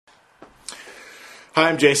Hi,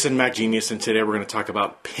 I'm Jason, Mac Genius, and today we're going to talk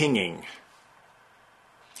about pinging.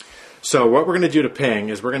 So what we're going to do to ping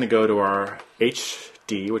is we're going to go to our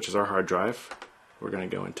HD, which is our hard drive. We're going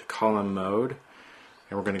to go into column mode,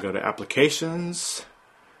 and we're going to go to Applications,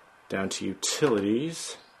 down to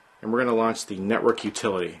Utilities, and we're going to launch the network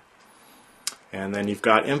utility. And then you've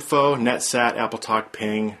got Info, NetSat, AppleTalk,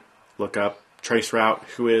 Ping, Lookup, Traceroute,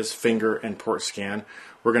 Whois, Finger, and Port Scan.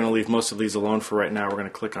 We're going to leave most of these alone for right now. We're going to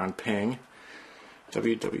click on Ping. I'm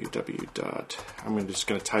just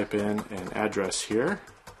going to type in an address here.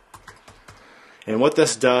 And what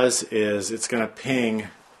this does is it's going to ping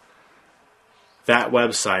that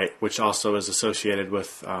website, which also is associated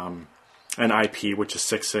with an IP, which is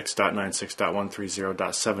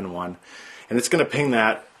 66.96.130.71. And it's going to ping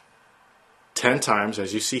that 10 times,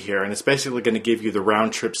 as you see here, and it's basically going to give you the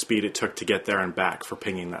round trip speed it took to get there and back for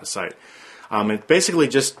pinging that site. It basically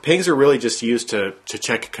just, pings are really just used to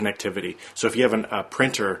check connectivity. So if you have a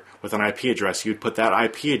printer with an IP address, you'd put that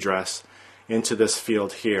IP address into this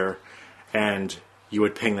field here, and you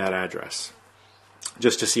would ping that address,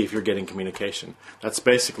 just to see if you're getting communication. That's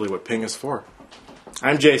basically what ping is for.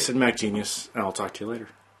 I'm Jason, Mac Genius, and I'll talk to you later.